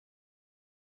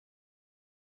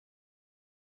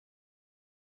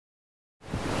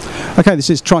Okay, this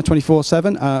is Try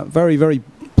 24/7. Very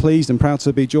pleased and proud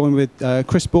to be joined with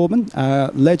Chris Boardman,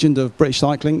 legend of British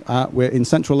cycling. We're in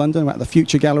central London, we're at the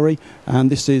Future Gallery, and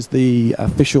this is the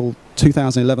official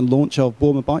 2011 launch of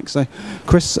Boardman bikes. So,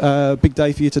 Chris, big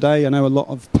day for you today. I know a lot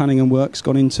of planning and work's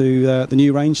gone into the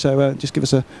new range, so just give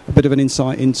us a bit of an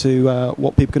insight into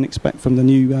what people can expect from the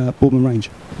new Boardman range.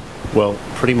 Well,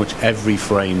 pretty much every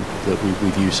frame that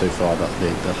we've used so far,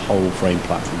 the whole frame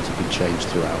platforms have been changed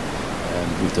throughout.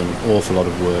 We've done an awful lot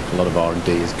of work, a lot of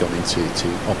R&D has gone into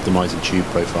optimising tube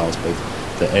profiles, both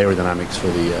the aerodynamics for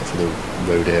the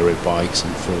road aero bikes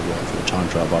and for the time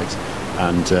trial bikes,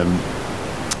 and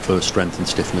for strength and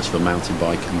stiffness for mountain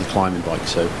bike and the climbing bike.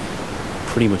 So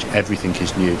pretty much everything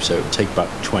is new, so it'll take about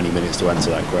 20 minutes to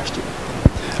answer that question.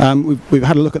 We've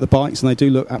had a look at the bikes and they do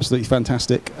look absolutely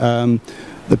fantastic.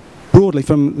 Broadly,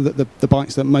 from the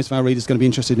bikes that most of our readers are going to be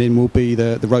interested in will be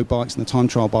the road bikes and the time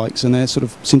trial bikes, and they sort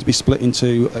of seem to be split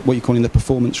into what you're calling the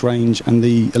performance range and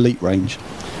the elite range.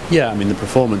 Yeah, I mean the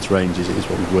performance range is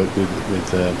what we've worked with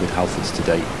Halfords to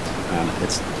date, and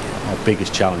it's our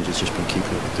biggest challenge has just been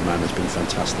keeping up with demand. Has been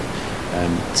fantastic.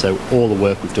 So all the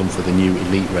work we've done for the new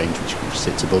elite range, which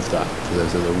sits above that, for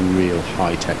those are the real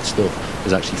high-tech stuff,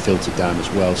 has actually filtered down as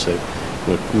well. So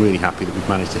we're really happy that we've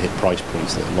managed to hit price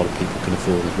points that a lot of people can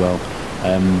afford as well.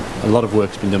 A lot of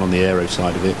work's been done on the aero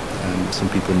side of it. Some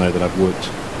people know that I've worked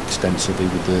extensively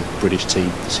with the British team,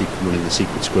 running the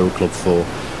Secret Squirrel Club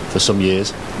for some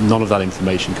years. None of that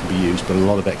information can be used, but a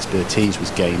lot of expertise was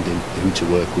gained in who to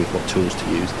work with, what tools to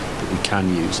use that we can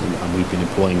use, and we've been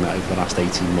employing that over the last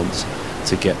 18 months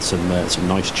to get some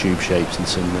nice tube shapes and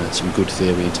some good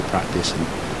theory into practice. And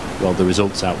well, the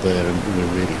results out there, and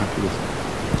we're really happy with them.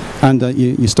 And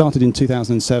you started in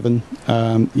 2007.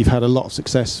 You've had a lot of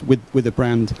success with the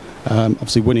brand,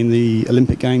 obviously winning the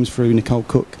Olympic Games through Nicole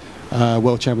Cook,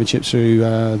 World Championships through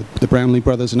the Brownlee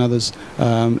brothers and others.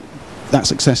 That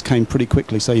success came pretty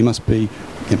quickly, so you must be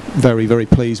very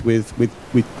pleased with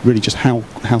really just how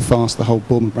fast the whole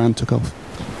Boardman brand took off.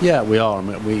 Yeah, we are. I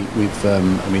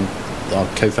mean, our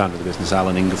co-founder of the business,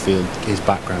 Alan Ingerfield, his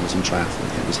background was in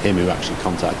triathlon. It was him who actually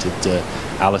contacted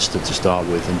Alistair to start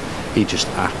with, and he just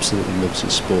absolutely loves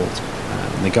his sport.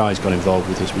 And the guys got involved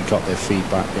with us. We got their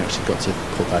feedback. We actually got to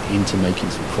put that into making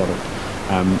some product.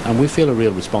 And we feel a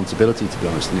real responsibility, to be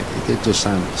honest. And it does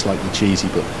sound slightly cheesy,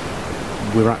 but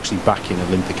we're actually backing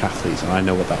Olympic athletes, and I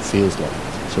know what that feels like.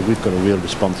 So we've got a real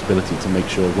responsibility to make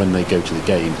sure when they go to the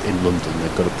games in London,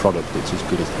 they've got a product that's as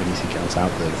good as anything else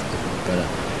out there, if not better.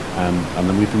 And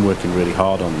then we've been working really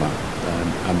hard on that,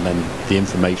 and then the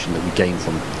information that we gain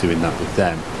from doing that with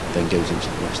them then goes into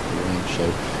the rest of the range.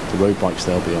 So the road bikes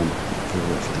they'll be on for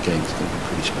the games is going to be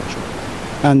pretty special.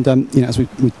 And as we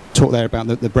talked there about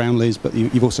the Brownlees, but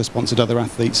you've also sponsored other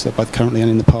athletes, both currently and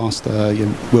in the past.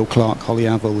 Will Clark, Holly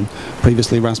Avil, and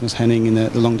previously Rasmus Henning in the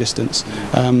long distance.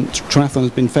 Triathlon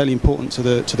has been fairly important to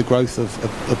the growth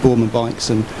of Boardman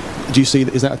bikes. And do you see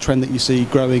is that a trend that you see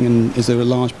growing? And is there a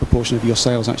large proportion of your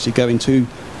sales actually going to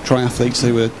triathletes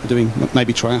who are doing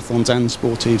maybe triathlons and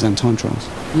sportives and time trials?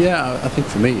 Yeah, I think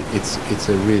for me it's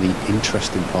a really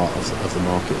interesting part of the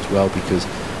market as well, because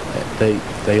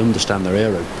they understand their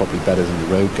aero probably better than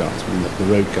the road guys. I mean,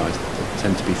 the road guys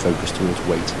tend to be focused towards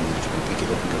weight, and if you can pick it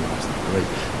up and go, that's not great.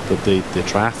 But the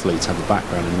triathletes have a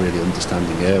background in really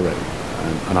understanding aero,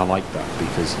 and I like that,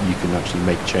 because you can actually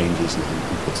make changes and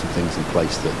put some things in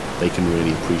place that they can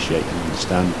really appreciate and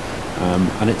understand.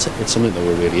 And it's something that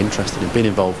we're really interested in. Being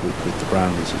involved with the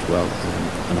Brownlees as well,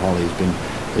 and Holly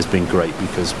has been great,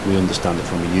 because we understand it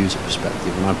from a user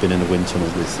perspective. And I've been in a wind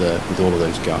tunnel with all of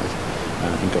those guys.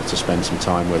 And got to spend some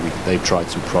time where they've tried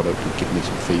some product and given me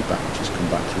some feedback, which has come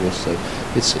back to us. So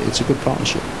it's a good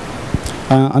partnership.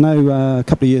 I know a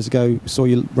couple of years ago we saw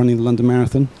you running the London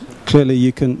Marathon. Clearly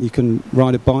you can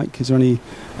ride a bike. Is there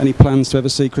any plans to ever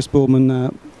see Chris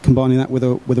Boardman combining that with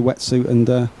a wetsuit and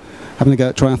having a go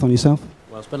at triathlon yourself?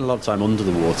 Well, I spend a lot of time under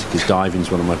the water because diving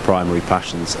is one of my primary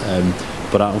passions.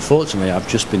 But unfortunately, I've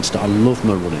just been I love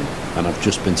my running, and I've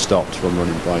just been stopped from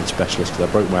running by a specialist because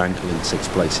I broke my ankle in 6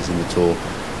 places in the Tour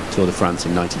de France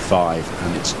in '95,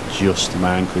 and it's just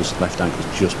my left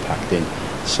ankle's just packed in.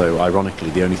 So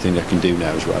ironically, the only thing I can do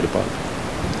now is ride a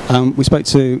bike. We spoke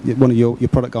to one of your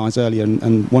product guys earlier,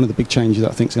 and one of the big changes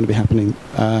that I think is going to be happening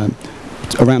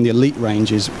around the elite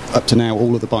range is, up to now,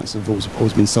 all of the bikes have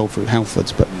always been sold through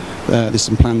Halfords, but there's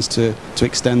some plans to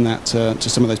extend that to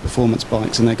some of those performance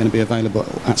bikes, and they're going to be available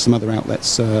at some other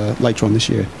outlets later on this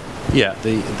year. Yeah,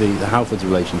 the Halfords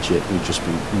relationship, we've just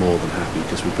been more than happy,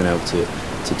 because we've been able to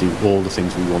do all the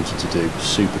things we wanted to do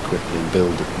super quickly and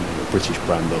build a British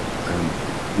brand up.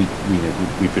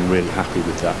 We've been really happy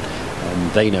with that.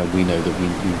 They know, we know that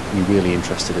we're really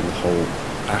interested in the whole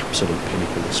absolute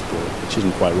pinnacle of sport, which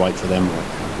isn't quite right for them right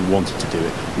now. We wanted to do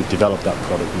it. We've developed that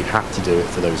product. We had to do it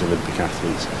for those Olympic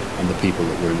athletes and the people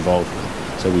that we're involved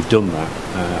with. So we've done that,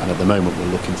 and at the moment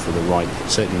we're looking for the right,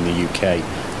 certainly in the UK,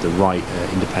 the right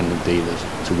independent dealers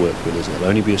to work with us. It'll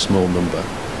only be a small number,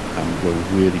 and we're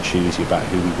really choosy about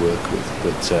who we work with,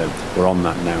 but we're on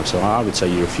that now. So I would say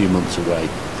you're a few months away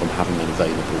from having that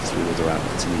available through other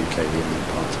outlets in the UK, the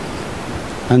early part of the year.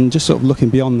 And just sort of looking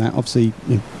beyond that, obviously,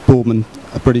 Boardman,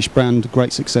 a British brand,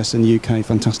 great success in the UK,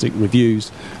 fantastic reviews.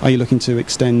 Are you looking to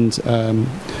extend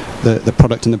the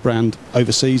product and the brand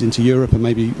overseas into Europe and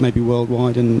maybe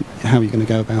worldwide? And how are you going to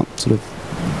go about sort of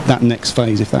that next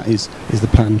phase, if that is the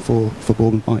plan for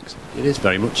Boardman bikes? It is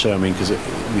very much so. I mean, because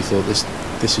we thought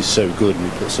this is so good, and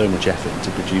we put so much effort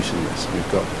into producing this.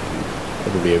 We've got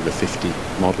probably over 50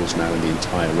 models now in the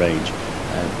entire range.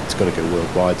 It's got to go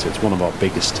worldwide, so it's one of our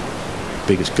biggest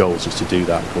goals is to do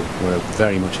that. We're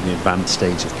very much in the advanced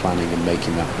stage of planning and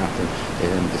making that happen.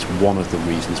 It's one of the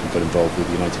reasons we got involved with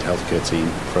the United Healthcare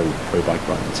team, pro bike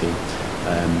riding team,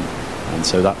 and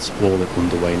so that's all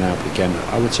underway now. But again,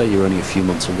 I would say you're only a few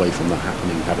months away from that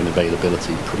happening, having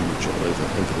availability pretty much all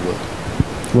over the world.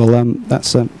 Well,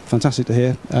 that's fantastic to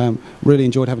hear. Really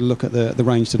enjoyed having a look at the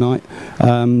range tonight.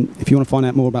 If you want to find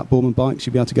out more about Boardman bikes,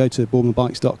 you'll be able to go to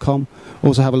boardmanbikes.com.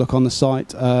 Also have a look on the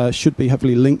site. Should be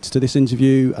heavily linked to this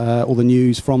interview, all the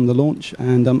news from the launch,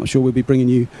 and I'm sure we'll be bringing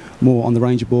you more on the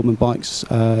range of Boardman bikes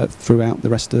throughout the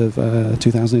rest of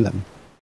 2011.